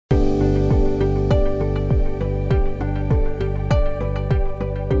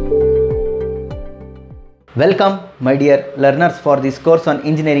Welcome my dear learners for this course on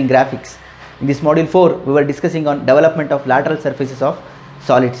engineering graphics. In this module 4 we were discussing on development of lateral surfaces of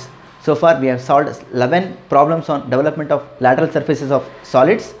solids. So far we have solved 11 problems on development of lateral surfaces of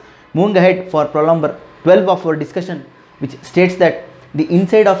solids. Moving ahead for problem number 12 of our discussion, which states that the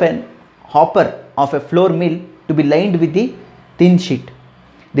inside of an hopper of a floor mill to be lined with the thin sheet.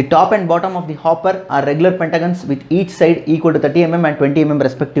 The top and bottom of the hopper are regular pentagons with each side equal to 30 mm and 20 mm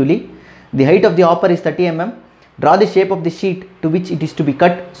respectively. The height of the hopper is 30 mm. Draw the shape of the sheet to which it is to be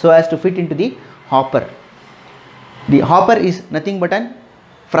cut so as to fit into the hopper. The hopper is nothing but an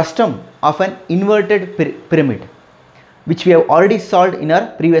frustum of an inverted pyramid, which we have already solved in our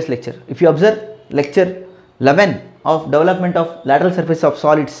previous lecture. If you observe lecture 11 of development of lateral surface of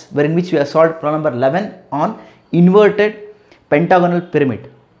solids, wherein which we have solved problem number 11 on inverted pentagonal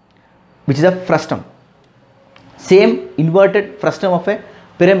pyramid, which is a frustum. Same inverted frustum of a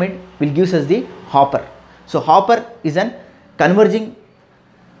pyramid will gives us the hopper. So hopper is an converging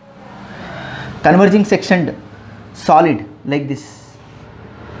sectioned solid like this.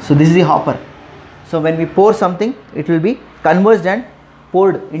 So this is the hopper. So when we pour something, it will be converged and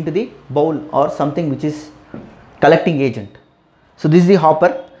poured into the bowl or something which is collecting agent. So this is the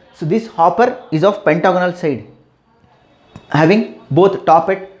hopper. So this hopper is of pentagonal side, having both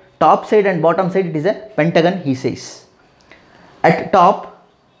top side and bottom side. It is a pentagon, he says. At top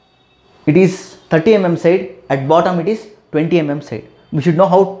it is 30 mm side, at bottom it is 20 mm side. We should know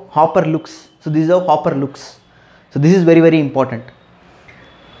how hopper looks. So this is how hopper looks. So this is very important.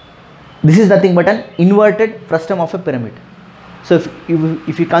 This is nothing but an inverted frustum of a pyramid. So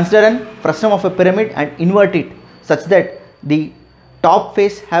if you consider an frustum of a pyramid and invert it such that the top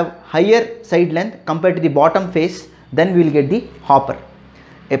face have higher side length compared to the bottom face, then we will get the hopper.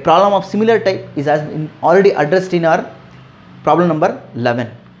 A problem of similar type is already addressed in our problem number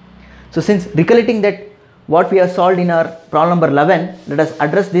 11. So since recollecting that what we have solved in our problem number 11, let us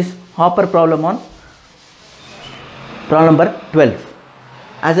address this hopper problem on problem number 12.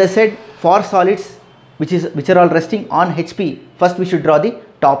 As I said, for solids which are all resting on HP, first we should draw the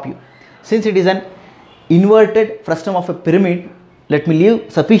top view. Since it is an inverted frustum of a pyramid, let me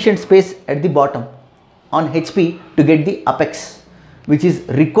leave sufficient space at the bottom on HP to get the apex, which is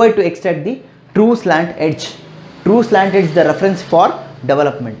required to extract the true slant edge. True slant edge is the reference for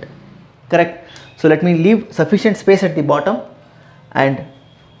development. Correct. So let me leave sufficient space at the bottom and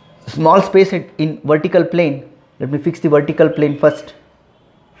small space in vertical plane. Let me fix the vertical plane first.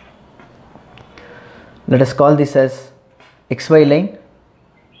 Let us call this as XY line.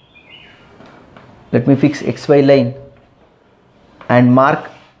 Let me fix XY line and mark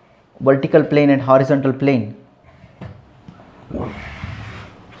vertical plane and horizontal plane.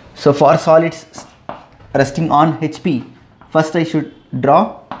 So for solids resting on HP, first I should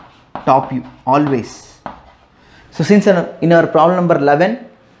draw top view always. So since in our problem number 11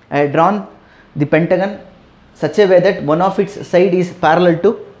 I had drawn the pentagon such a way that one of its side is parallel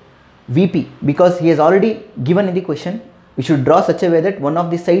to VP, because he has already given in the question we should draw such a way that one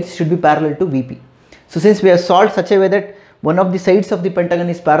of the sides should be parallel to VP. So since we have solved such a way that one of the sides of the pentagon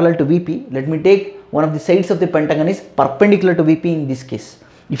is parallel to VP, let me take one of the sides of the pentagon is perpendicular to VP in this case.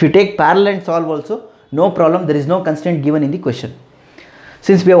 If you take parallel and solve also, no problem, there is no constraint given in the question.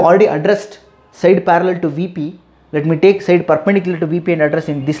 Since we have already addressed side parallel to VP, let me take side perpendicular to VP and address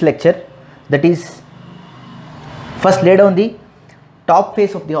in this lecture. That is, first lay down the top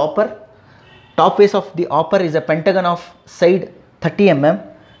face of the hopper. Top face of the hopper is a pentagon of side 30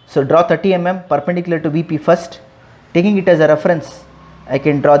 mm. So draw 30 mm perpendicular to VP first. Taking it as a reference, I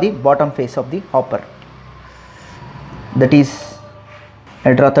can draw the bottom face of the hopper. That is,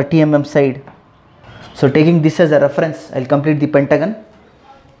 I draw 30 mm side. So taking this as a reference, I will complete the pentagon.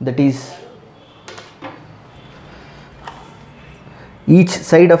 That is, each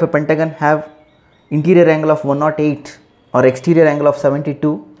side of a pentagon have interior angle of 108 or exterior angle of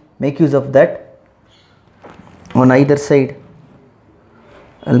 72. Make use of that. On either side,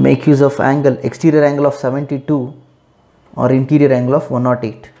 I will make use of angle, exterior angle of 72 or interior angle of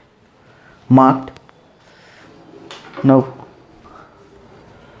 108. Marked. Now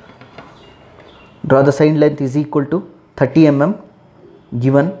draw the side length is equal to 30 mm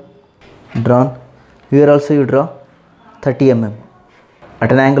given, drawn. Here also you draw 30 mm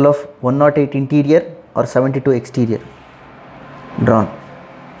at an angle of 108 interior or 72 exterior, drawn.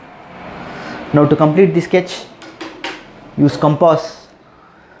 Now to complete the sketch, use compass,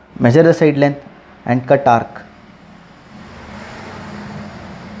 measure the side length and cut arc.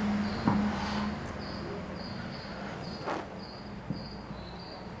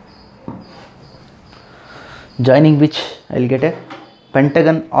 Joining which I will get a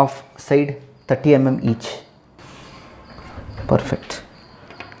pentagon of side 30 mm each. Perfect.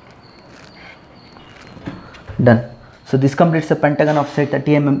 Done. So this completes the pentagon of side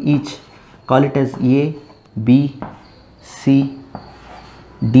 30 mm each. Call it as A, B, C,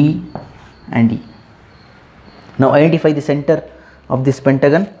 D and E. Now identify the center of this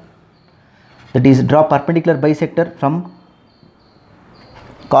pentagon, that is, draw perpendicular bisector from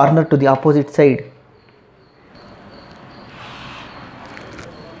corner to the opposite side.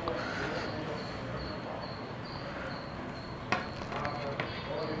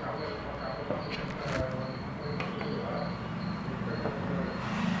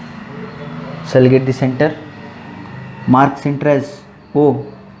 So I'll get the center, mark center as O.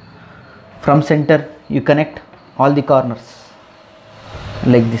 From center you connect all the corners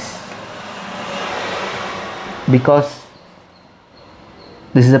like this, because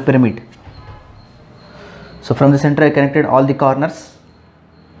this is a pyramid. So from the center I connected all the corners.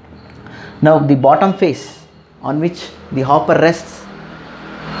 Now the bottom face on which the hopper rests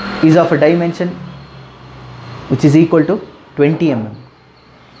is of a dimension which is equal to 20 mm,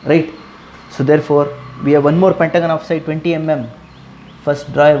 right? So therefore we have one more pentagon of side 20 mm.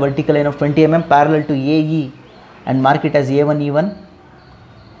 First draw a vertical line of 20 mm parallel to AE and mark it as A1 E1,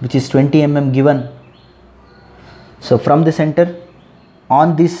 which is 20 mm given. So from the center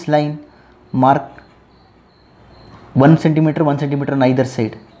on this line mark 1 centimeter on either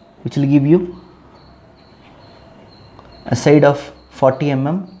side, which will give you a side of 40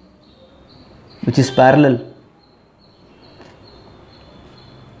 mm which is parallel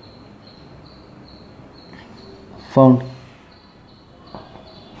found,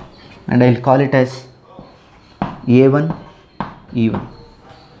 and I will call it as A1 E1.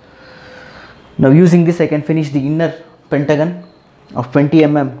 Now using this I can finish the inner pentagon of 20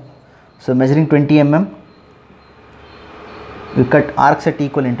 mm. So measuring 20 mm, we cut arcs at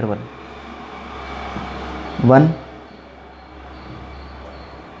equal interval. 1,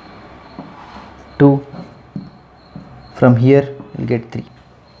 2, from here we will get 3.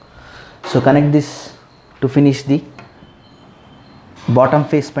 So connect this to finish the bottom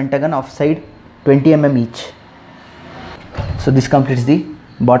face pentagon of side 20 mm each. So this completes the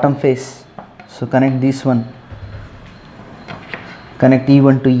bottom face. So connect this one, connect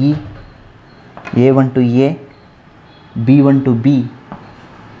E1 to E, A1 to A, B1 to B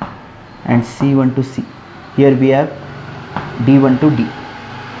and C1 to C. Here we have D1 to D.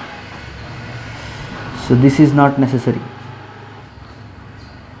 So this is not necessary.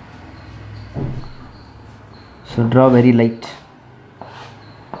 So draw very light,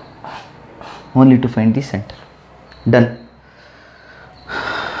 only to find the center. Done.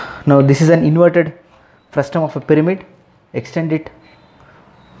 Now this is an inverted frustum of a pyramid. Extend it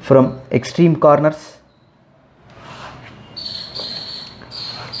from extreme corners.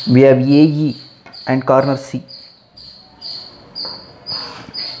 We have AE and corner C.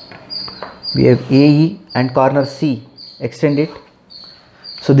 We have AE and corner C. Extend it.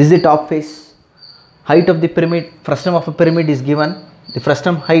 So this is the top face. Height of the pyramid, frustum of a pyramid is given. The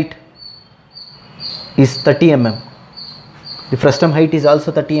frustum height is 30 mm. The frustum height is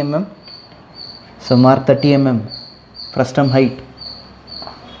also 30 mm. So mark 30 mm frustum height.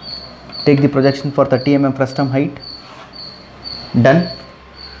 Take the projection for 30 mm frustum height. Done.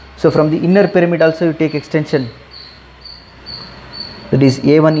 So from the inner pyramid also you take extension, that is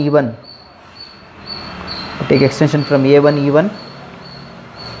A1 E1. Take extension from A1 E1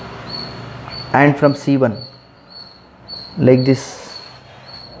 and from C1 like this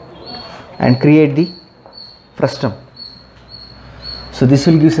and create the frustum. So this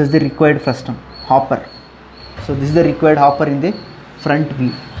will give us the required frustum hopper. So this is the required hopper in the front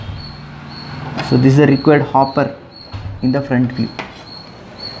view. So this is the required hopper in the front view.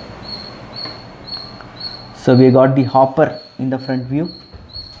 So we got the hopper in the front view.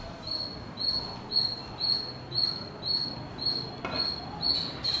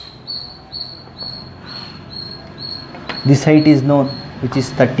 This height is known, which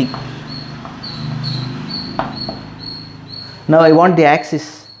is 30. Now I want the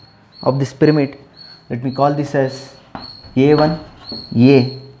axis of this pyramid. Let me call this as A1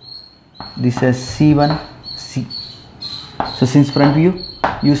 A, this as C1 C. So since front view,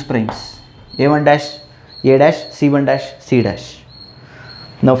 use primes. A1 dash A dash, C1 dash C dash.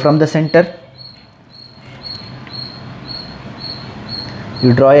 Now from the center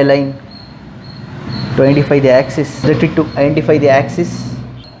you draw a line to identify the axis, projected to identify the axis,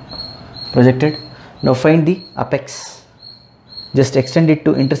 projected. Now find the apex, just extend it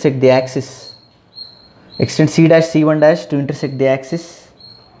to intersect the axis, extend C dash C1 dash to intersect the axis.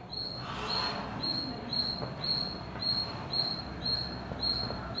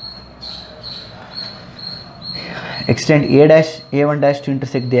 extend A dash, A1 dash to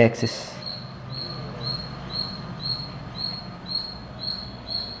intersect the axis.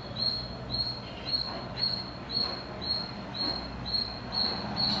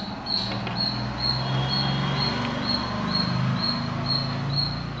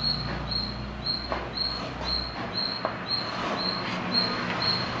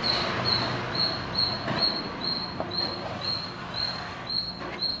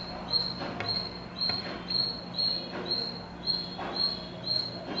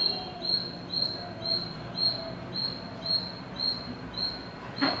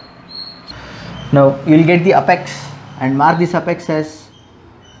 Now you will get the apex and mark this apex as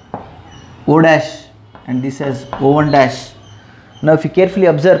O dash and this as O1 dash. Now if you carefully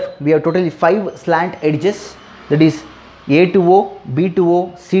observe, we have totally 5 slant edges, that is A to O, B to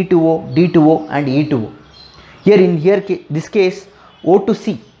O, C to O, D to O and E to O. This case O to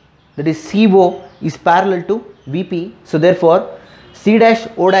C, that is CO is parallel to VP, so therefore C dash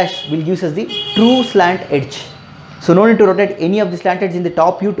O dash will give us the true slant edge. So no need to rotate any of the slant edge in the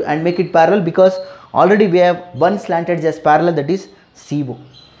top view and make it parallel, because already we have one slant edge as parallel, that is CO.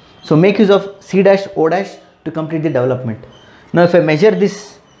 So make use of C dash O dash to complete the development. Now if I measure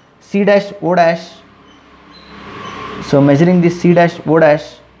this C dash O dash, so measuring this C dash O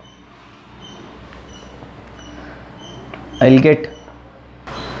dash, I will get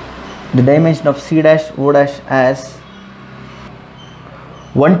the dimension of C dash O dash as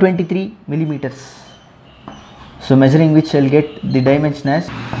 123 millimeters. So measuring which I will get the dimension as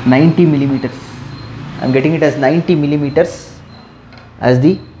 90 millimeters. I am getting it as 90 millimeters as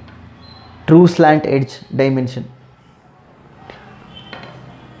the true slant edge dimension.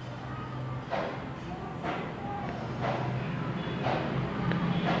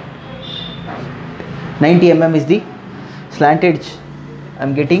 Mm is the slant edge I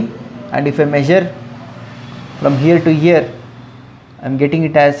am getting, and if I measure from here to here, I am getting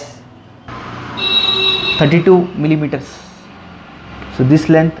it as 32 millimeters. So this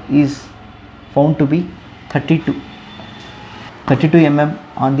length is found to be 32 mm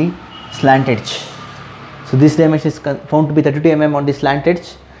on the slant edge. So this dimension is found to be 32 mm on the slant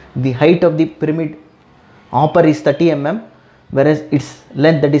edge. The height of the pyramid hopper is 30 mm, whereas its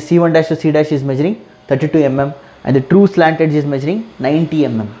length, that is C1 dash to C dash, is measuring 32 mm, and the true slant edge is measuring 90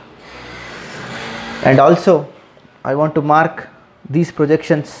 mm. And also I want to mark these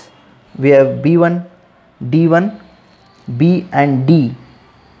projections. We have B1, D1, B and D.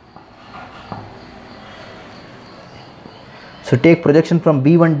 So take projection from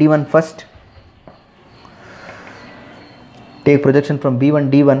B1, D1 first. Take projection from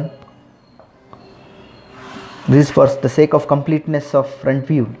B1, D1. This is for the sake of completeness of front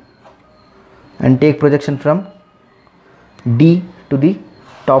view. And take projection from D to the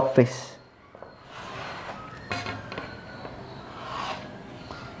top face.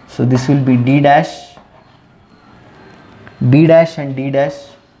 So this will be D dash, B dash and D dash,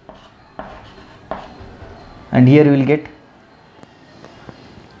 and here you will get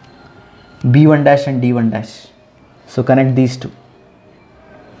B1 dash and D1 dash. So connect these two,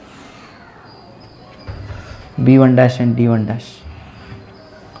 B1 dash and D1 dash.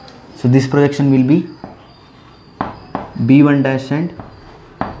 So this projection will be B1 dash and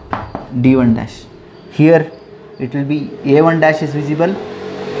D1 dash. Here it will be A1 dash is visible,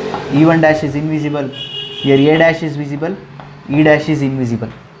 E1 dash is invisible, here A dash is visible, E dash is invisible.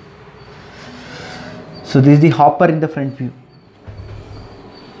 So this is the hopper in the front view.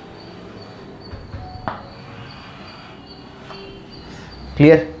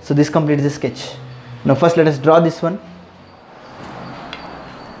 Clear? So this completes the sketch. Now first let us draw this one.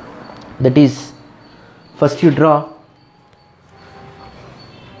 That is, first you draw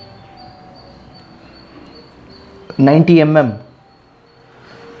 (90 mm)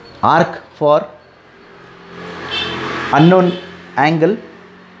 arc for unknown angle,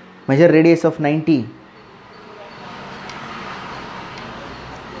 measure radius of 90,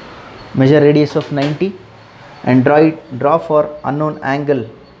 measure radius of 90 and draw for unknown angle,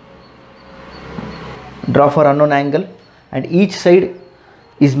 and each side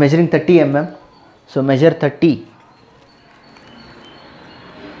is measuring 30 mm. So measure 30,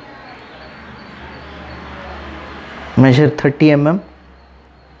 measure 30 mm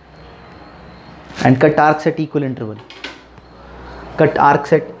and cut arcs at equal interval. Cut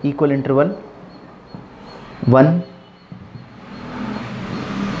arcs at equal interval 1,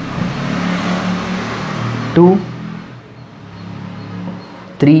 2,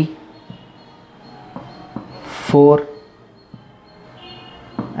 3, 4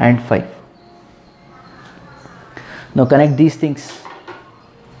 and 5. Now connect these things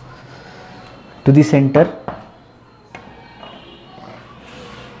to the center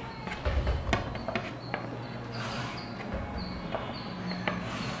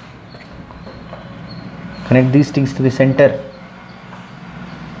Connect these things to the center.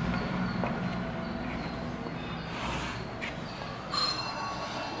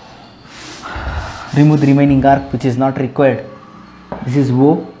 Remove the remaining arc which is not required. This is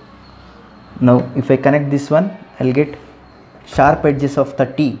O. Now if I connect this one, I'll get sharp edges of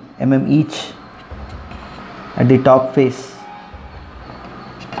 30 mm each at the top face.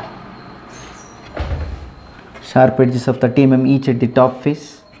 Sharp edges of 30 mm each at the top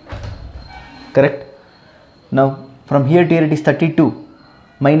face. Correct? Now from here to here it is 32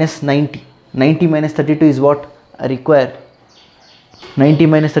 minus 90. 90 minus 32 is what I require. 90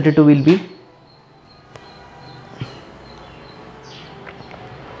 minus 32 will be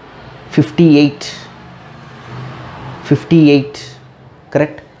 58. 58.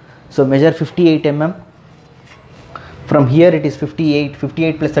 Correct? So measure 58 mm. From here it is 58.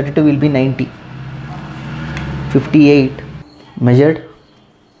 58 plus 32 will be 90. 58 measured.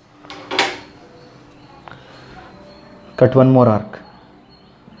 Cut one more arc.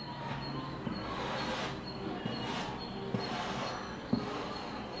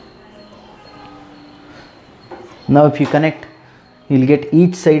 Now if you connect, you will get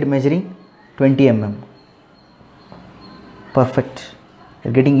each side measuring 20 mm. Perfect. You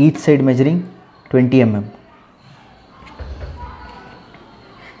are getting each side measuring 20 mm.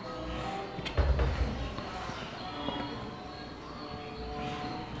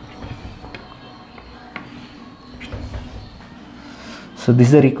 So this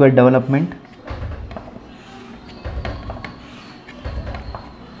is the required development.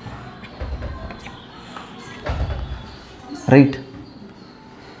 Right.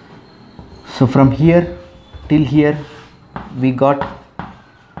 So from here till here we got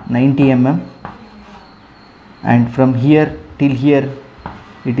 90 mm, and from here till here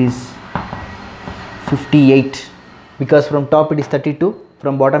it is 58, because from top it is 32,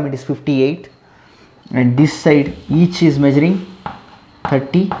 from bottom it is 58, and this side each is measuring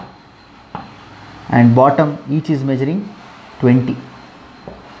 30 and bottom each is measuring 20.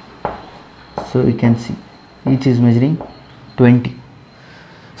 So you can see each is measuring 20.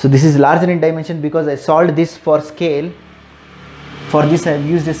 So this is larger in dimension because I solved this for scale. For this I have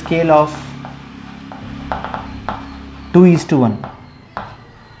used a scale of 2:1.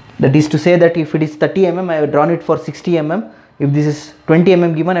 That is to say that if it is 30 mm, I have drawn it for 60 mm. If this is 20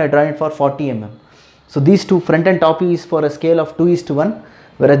 mm given, I have drawn it for 40 mm. So these two, front and top view, is for a scale of 2:1,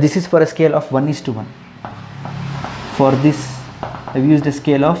 whereas this is for a scale of 1:1. For this I have used a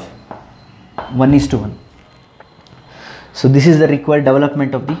scale of 1:1. So this is the required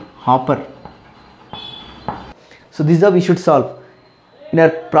development of the hopper. So this is how we should solve. In our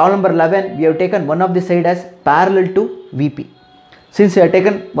problem number 11, we have taken one of the side as parallel to VP. Since we have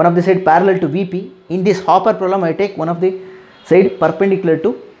taken one of the side parallel to VP, in this hopper problem I take one of the side perpendicular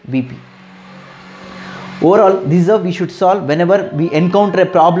to VP. Overall, this is how we should solve whenever we encounter a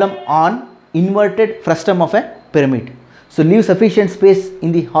problem on inverted frustum of a pyramid. So leave sufficient space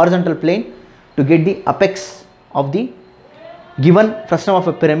in the horizontal plane to get the apex of the given frustum of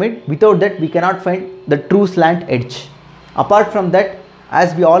a pyramid. Without that we cannot find the true slant edge. Apart from that,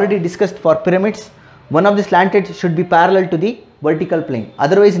 as we already discussed for pyramids, one of the slant edge should be parallel to the vertical plane.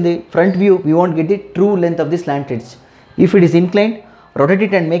 Otherwise in the front view we won't get the true length of the slant edge. If it is inclined, rotate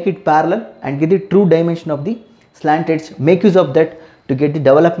it and make it parallel and get the true dimension of the slant edge. Make use of that to get the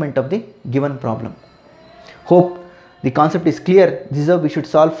development of the given problem. Hope the concept is clear. This is how we should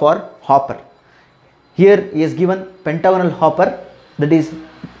solve for hopper. Here he is given pentagonal hopper, that is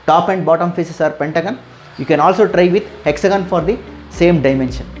top and bottom faces are pentagon. You can also try with hexagon for the same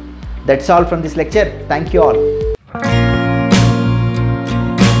dimension. That's all from this lecture. Thank you all.